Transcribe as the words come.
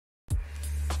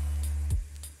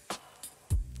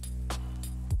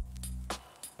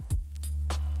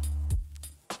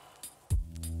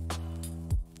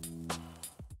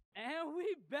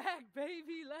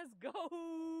baby. Let's go.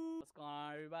 What's going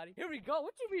on, everybody? Here we go.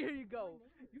 What you mean, here you go?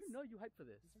 You know you hyped for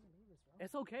this.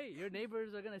 It's okay. Your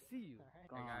neighbors are going to see you. Hey,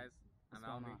 guys. I'm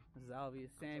Albie. This is Albie.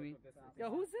 It's Sammy. Yo,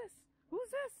 who's this? Who's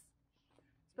this?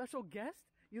 Special guest?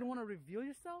 You don't want to reveal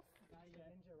yourself?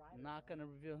 Not going to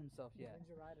reveal himself yet.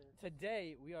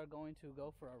 Today, we are going to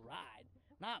go for a ride.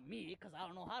 Not me, because I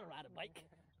don't know how to ride a bike.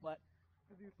 But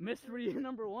mystery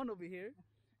number one over here.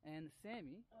 And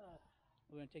Sammy,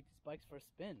 we're going to take these bikes for a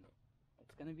spin.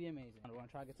 It's going to be amazing. We're going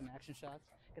to try to get some action shots,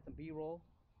 get some B-roll.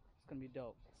 It's going to be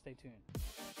dope. Stay tuned.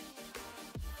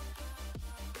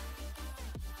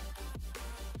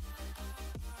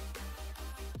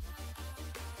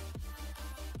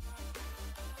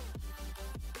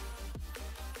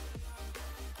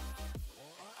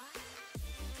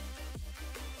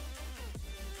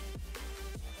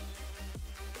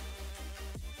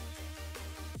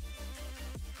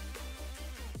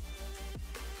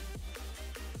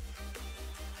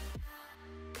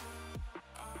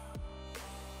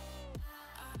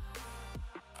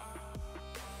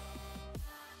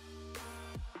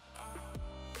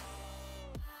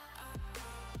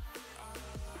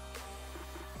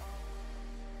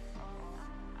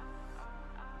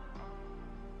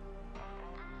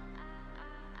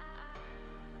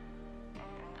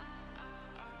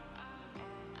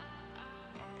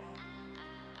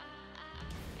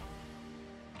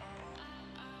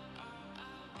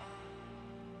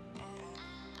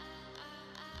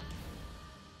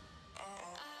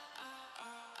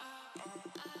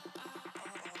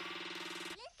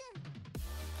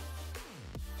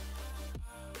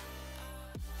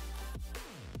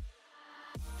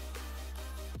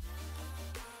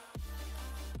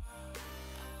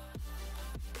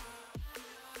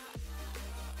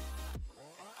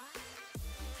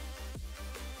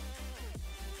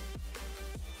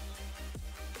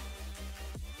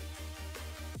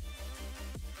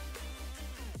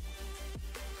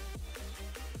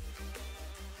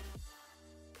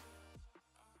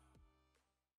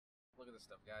 Look at this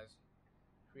stuff, guys.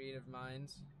 Creative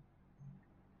Minds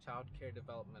Child Care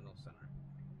Developmental Center.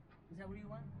 Is that where you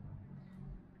went?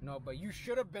 No, but you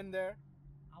should have been there.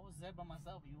 I was there by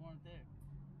myself, you weren't there.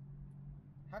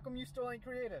 How come you still ain't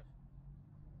creative?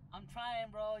 I'm trying,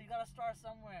 bro. You gotta start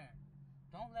somewhere.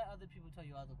 Don't let other people tell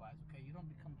you otherwise, okay? You don't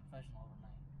become professional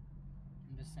overnight.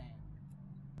 I'm just saying.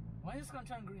 Why is this gonna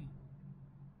turn green?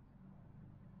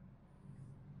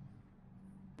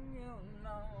 You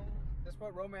know. Just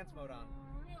put romance mode on.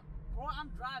 Bro, I'm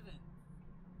driving.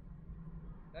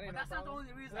 That ain't But that's no not the problem.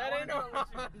 only reason. That I ain't no wanna do it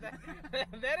with problem.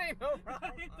 you. That ain't no That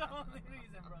problem. ain't the only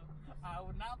reason, bro. I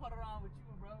would not put around with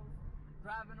you, bro.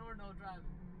 Driving or no driving.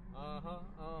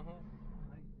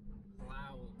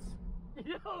 Clouds.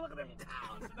 Yo, look at them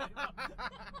clouds.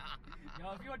 Yo,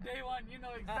 if you're day one, you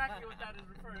know exactly what that is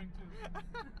referring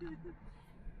to.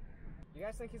 You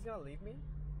guys think he's gonna leave me?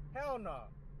 Hell no.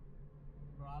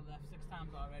 Bro, I left 6 times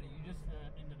already. You just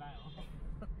in denial.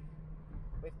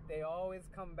 But they always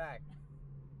come back.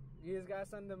 You just gotta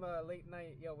send them a late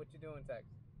night, yo, what you doing text.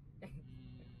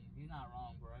 You're not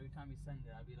wrong, bro. Every time you send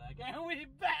it, I'd be like, and we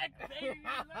back, baby,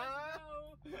 let's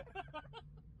go.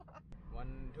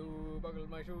 1, 2, buckle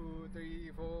my shoe, 3,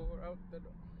 4, out the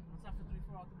door. What's after 3,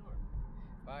 4 out the door?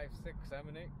 5, 6,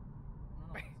 7, 8.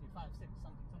 No, it's 5, 6,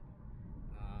 something.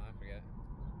 I forget.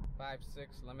 5,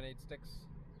 6 lemonade sticks.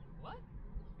 What?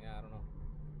 Yeah, I don't know.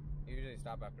 You usually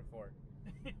stop after 4.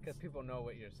 Because people know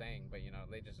what you're saying, but you know,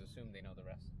 they just assume they know the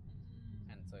rest.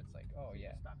 And so it's like, oh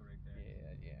yeah. Stop it right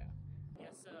there. Yeah.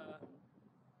 Yes,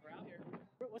 we're out here.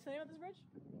 What's the name of this bridge?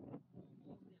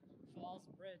 Falls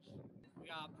Bridge. We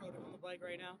got Proto on the bike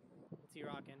right now. What's he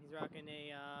rocking? He's rocking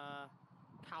a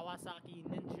Kawasaki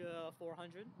Ninja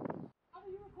 400. Are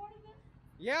you recording this?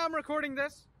 Yeah, I'm recording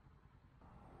this.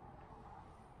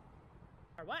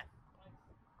 Or what? Like,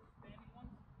 standing one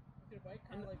with your bike,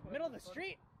 In kind the of like... middle of the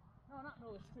street? No, not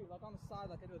middle of the street, like on the side,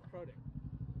 like I do with Prodic.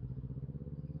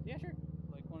 Yeah, sure.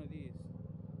 Like one of these.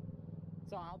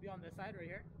 So I'll be on this side right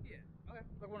here? Yeah, okay.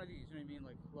 Like one of these, you know what I mean?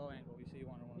 Like low angle, you see you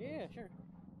want one of those. Yeah, sure.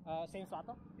 Same spot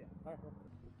though? Yeah. Alright, cool.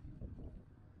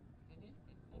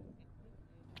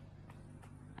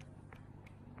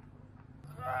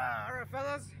 Alright,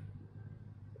 fellas.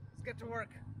 Let's get to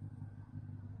work.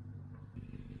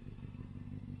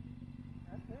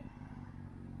 That's it.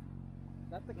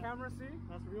 Let the camera see?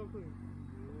 That's real cool.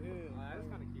 Yeah. That's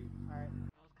kind of cute. Alright.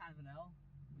 That was kind of an L.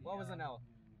 What was an L?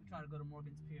 We tried to go to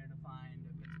Morgan's Pier to find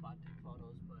a good spot to take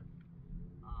photos, but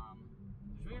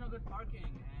there's really no good parking,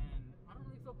 and I don't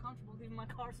really feel comfortable leaving my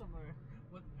car somewhere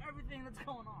with everything that's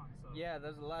going on. So Yeah,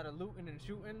 there's a lot of looting and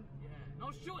shooting. yeah,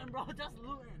 no shooting, bro, just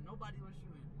looting. Nobody was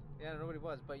shooting. Yeah, nobody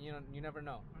was, but you know, you never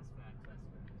know. That's facts.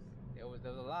 There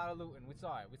was a lot of looting. We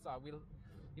saw it. We,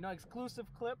 you know, exclusive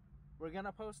clip. We're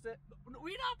gonna post it.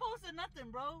 We not posting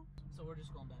nothing, bro. So we're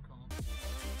just going back